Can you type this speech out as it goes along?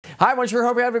Hi, I sure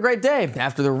hope you're having a great day.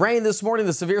 After the rain this morning,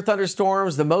 the severe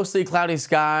thunderstorms, the mostly cloudy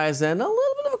skies, and a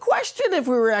little bit of a question if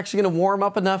we were actually going to warm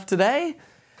up enough today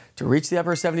to reach the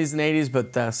upper 70s and 80s,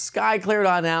 but the sky cleared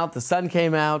on out, the sun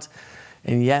came out,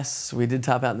 and yes, we did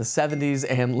top out in the 70s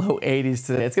and low 80s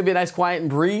today. It's going to be a nice, quiet,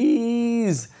 and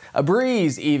a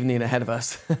breeze evening ahead of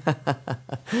us.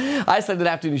 Isolated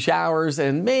afternoon showers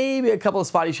and maybe a couple of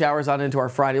spotty showers on into our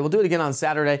Friday. We'll do it again on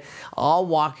Saturday. I'll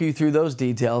walk you through those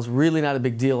details. Really not a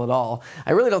big deal at all.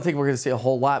 I really don't think we're going to see a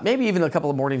whole lot. Maybe even a couple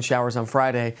of morning showers on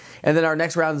Friday. And then our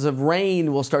next rounds of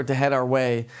rain will start to head our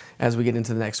way as we get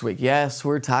into the next week. Yes,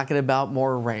 we're talking about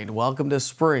more rain. Welcome to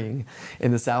spring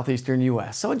in the southeastern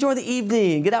U.S. So enjoy the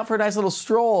evening. Get out for a nice little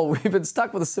stroll. We've been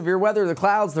stuck with the severe weather, the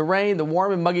clouds, the rain, the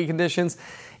warm and muggy conditions,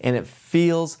 and it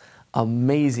feels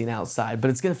amazing outside, but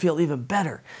it's going to feel even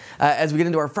better as we get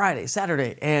into our Friday,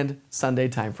 Saturday, and Sunday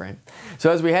time frame.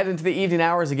 So as we head into the evening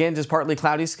hours, again, just partly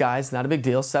cloudy skies, not a big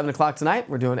deal. 7 o'clock tonight,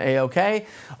 we're doing A-OK.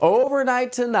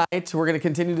 Overnight tonight, we're going to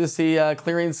continue to see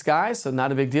clearing skies, so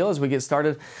not a big deal as we get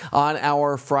started on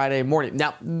our Friday morning.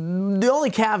 Now, the only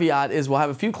caveat is we'll have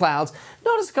a few clouds.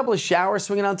 Notice a couple of showers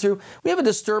swinging on through. We have a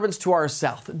disturbance to our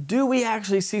south. Do we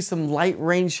actually see some light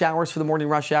rain showers for the morning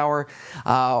rush hour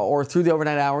or through the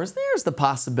overnight hours? There's the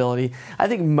possibility. I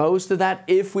think most of that,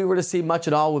 if we were to see much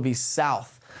at all, would be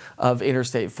south of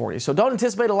Interstate 40. So don't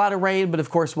anticipate a lot of rain, but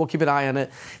of course we'll keep an eye on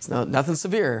it. It's nothing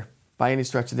severe by any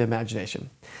stretch of the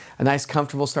imagination. A nice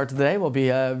comfortable start to the day. We'll be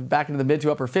back into the mid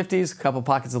to upper 50s, a couple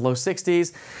pockets of low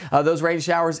 60s. Those rain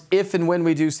showers, if and when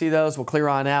we do see those, will clear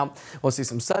on out. We'll see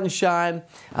some sunshine.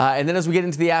 And then as we get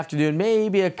into the afternoon,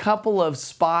 maybe a couple of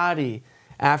spotty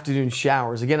afternoon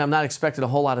showers. Again, I'm not expecting a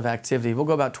whole lot of activity. We'll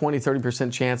go about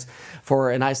 20-30% chance for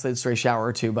an isolated stray shower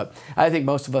or two, but I think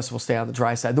most of us will stay on the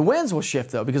dry side. The winds will shift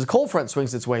though because a cold front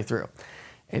swings its way through.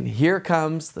 And here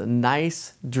comes the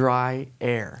nice dry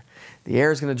air. The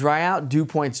air is going to dry out, dew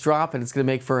points drop, and it's going to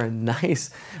make for a nice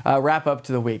wrap up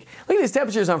to the week. Look at these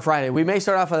temperatures on Friday. We may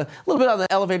start off a little bit on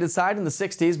the elevated side in the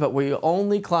 60s, but we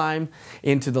only climb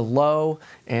into the low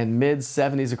and mid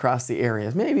 70s across the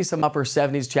area. Maybe some upper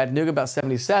 70s. Chattanooga about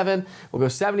 77. We'll go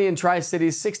 70 in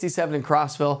Tri-Cities, 67 in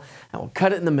Crossville, and we'll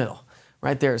cut it in the middle.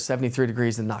 Right there at 73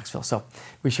 degrees in Knoxville. So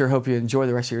we sure hope you enjoy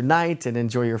the rest of your night and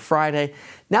enjoy your Friday.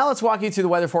 Now let's walk you through the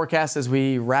weather forecast as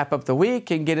we wrap up the week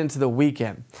and get into the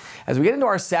weekend. As we get into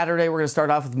our Saturday, we're going to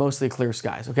start off with mostly clear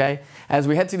skies, okay? As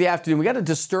we head through the afternoon, we got a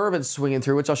disturbance swinging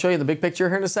through, which I'll show you in the big picture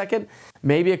here in a second.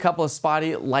 Maybe a couple of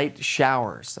spotty light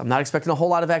showers. I'm not expecting a whole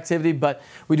lot of activity, but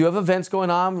we do have events going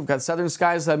on. We've got Southern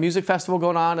Skies Music Festival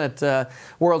going on at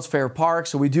World's Fair Park,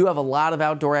 so we do have a lot of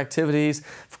outdoor activities.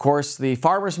 Of course, the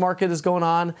farmers market is going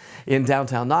on in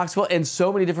downtown Knoxville, and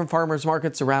so many different farmers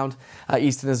markets around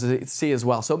East Tennessee as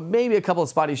well. So maybe a couple of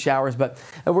spotty showers, but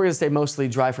we're going to stay mostly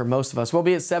dry for most of us. We'll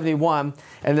be at 71,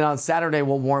 and then on Saturday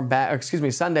we'll warm back,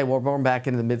 Sunday we'll warm back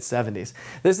into the mid 70s.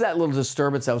 This is that little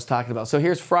disturbance I was talking about. So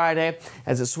here's Friday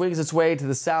as it swings its way to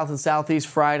the south and southeast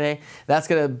Friday. That's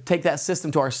going to take that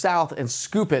system to our south and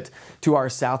scoop it to our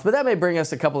south, but that may bring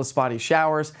us a couple of spotty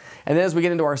showers. And then as we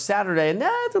get into our Saturday, and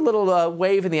the little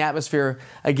wave in the atmosphere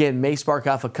again may spark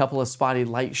off a couple of spotty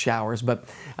light showers, but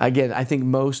again, I think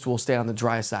most will stay on the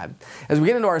dry side. As we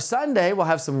get into our Sunday, we'll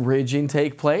have some ridging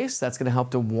take place. That's going to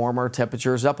help to warm our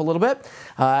temperatures up a little bit,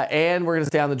 and we're going to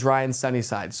stay on the dry and sunny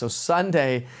side. So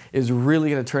Sunday is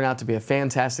really going to turn out to be a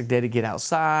fantastic day to get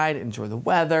outside, enjoy the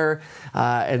weather,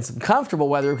 and some comfortable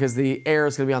weather because the air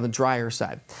is going to be on the drier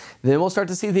side. Then we'll start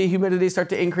to see the humidity start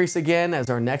to increase again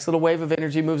as our next little wave of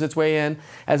energy moves its way in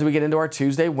as we get into our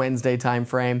Tuesday, Wednesday time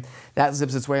frame. That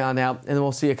zips its way on out, and then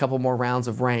we'll see a couple more rounds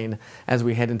of rain as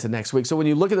we head into next week. So when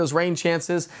you look at those rain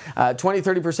chances,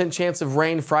 20-30% chance of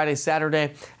rain Friday,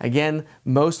 Saturday. Again,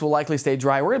 most will likely stay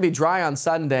dry. We're going to be dry on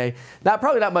Sunday.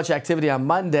 Probably not much activity on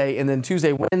Monday, and then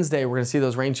Tuesday, Wednesday, we're going to see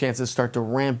those rain chances start to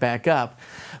ramp back up.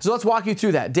 So let's walk you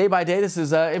through that day by day. This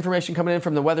is information coming in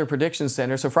from the Weather Prediction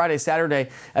Center. So Friday, Saturday,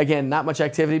 again, not much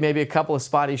activity, maybe a couple of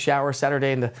spotty showers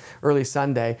Saturday into early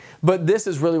Sunday. But this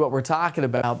is really what we're talking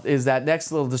about, is that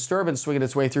next little disturbance swinging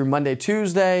its way through Monday,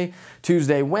 Tuesday,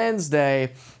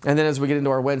 Wednesday, and then as we get into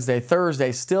our Wednesday,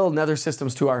 Thursday, still another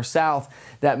systems to our south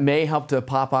that may help to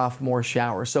pop off more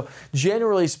showers. So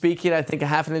generally speaking, I think a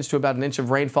half an inch to about an inch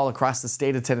of rainfall across the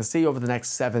state of Tennessee over the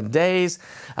next 7 days.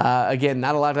 Again,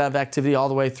 not a lot of activity all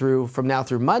the way through from now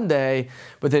through Monday,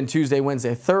 but then Tuesday,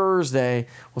 Wednesday, Thursday,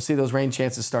 we'll see those rain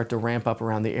chances start to ramp up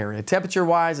around the area.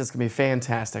 Temperature-wise, it's going to be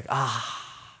fantastic.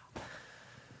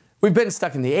 We've been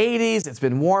stuck in the 80s. It's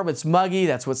been warm. It's muggy.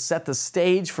 That's what set the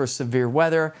stage for severe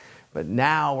weather. But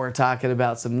now we're talking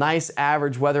about some nice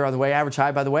average weather on the way. Average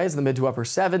high, by the way, is in the mid to upper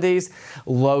 70s.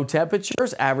 Low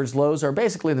temperatures, average lows are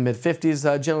basically in the mid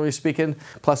 50s, generally speaking,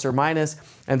 plus or minus.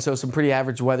 And so some pretty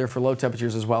average weather for low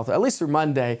temperatures as well, at least through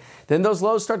Monday. Then those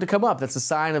lows start to come up. That's a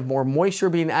sign of more moisture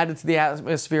being added to the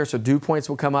atmosphere, so dew points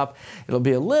will come up. It'll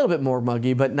be a little bit more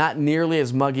muggy, but not nearly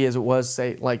as muggy as it was,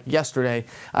 say, like yesterday.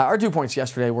 Our dew points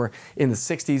yesterday were in the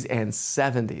 60s and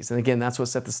 70s. And again, that's what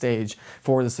set the stage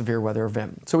for the severe weather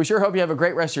event. So we sure hope you have a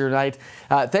great rest of your night.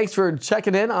 Thanks for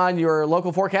checking in on your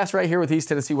local forecast right here with East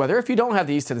Tennessee Weather. If you don't have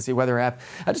the East Tennessee Weather app,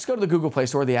 just go to the Google Play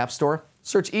Store or the App Store.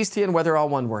 Search EastTN Weather, all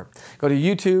one word. Go to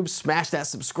YouTube, smash that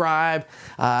subscribe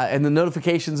and the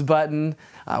notifications button.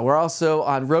 We're also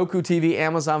on Roku TV,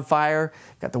 Amazon Fire.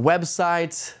 Got the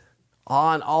website,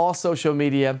 on all social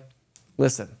media.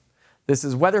 Listen, this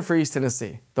is Weather for East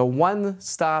Tennessee, the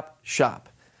one-stop shop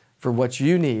for what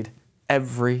you need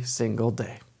every single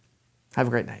day. Have a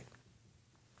great night.